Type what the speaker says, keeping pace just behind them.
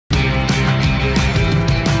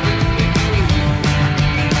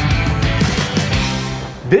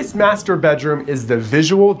This master bedroom is the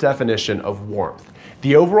visual definition of warmth.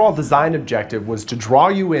 The overall design objective was to draw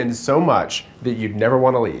you in so much that you'd never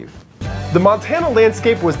want to leave. The Montana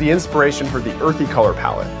landscape was the inspiration for the earthy color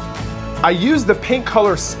palette. I used the pink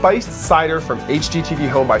color Spiced Cider from HGTV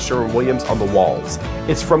Home by Sherwin-Williams on the walls.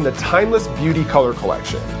 It's from the Timeless Beauty color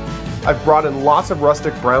collection. I've brought in lots of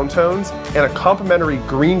rustic brown tones and a complementary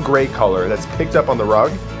green-gray color that's picked up on the rug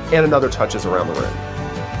and in other touches around the room.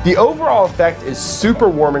 The overall effect is super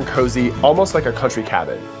warm and cozy, almost like a country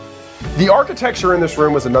cabin. The architecture in this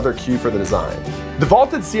room was another cue for the design. The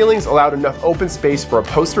vaulted ceilings allowed enough open space for a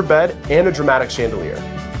poster bed and a dramatic chandelier.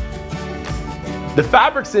 The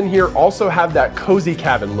fabrics in here also have that cozy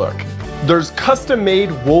cabin look. There's custom-made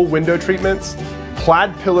wool window treatments,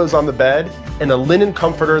 plaid pillows on the bed, and a linen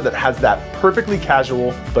comforter that has that perfectly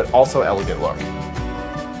casual but also elegant look.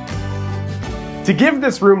 To give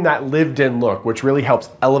this room that lived-in look, which really helps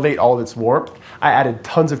elevate all of its warmth, I added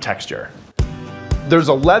tons of texture. There's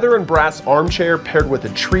a leather and brass armchair paired with a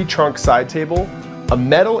tree trunk side table, a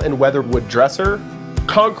metal and weathered wood dresser,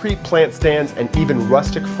 concrete plant stands, and even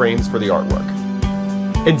rustic frames for the artwork.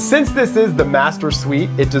 And since this is the master suite,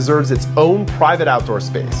 it deserves its own private outdoor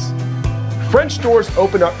space. French doors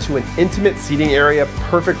open up to an intimate seating area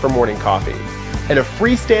perfect for morning coffee, and a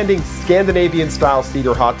freestanding Scandinavian-style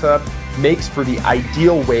cedar hot tub makes for the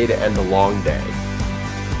ideal way to end a long day.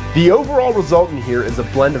 The overall result in here is a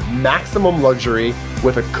blend of maximum luxury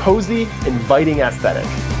with a cozy, inviting aesthetic.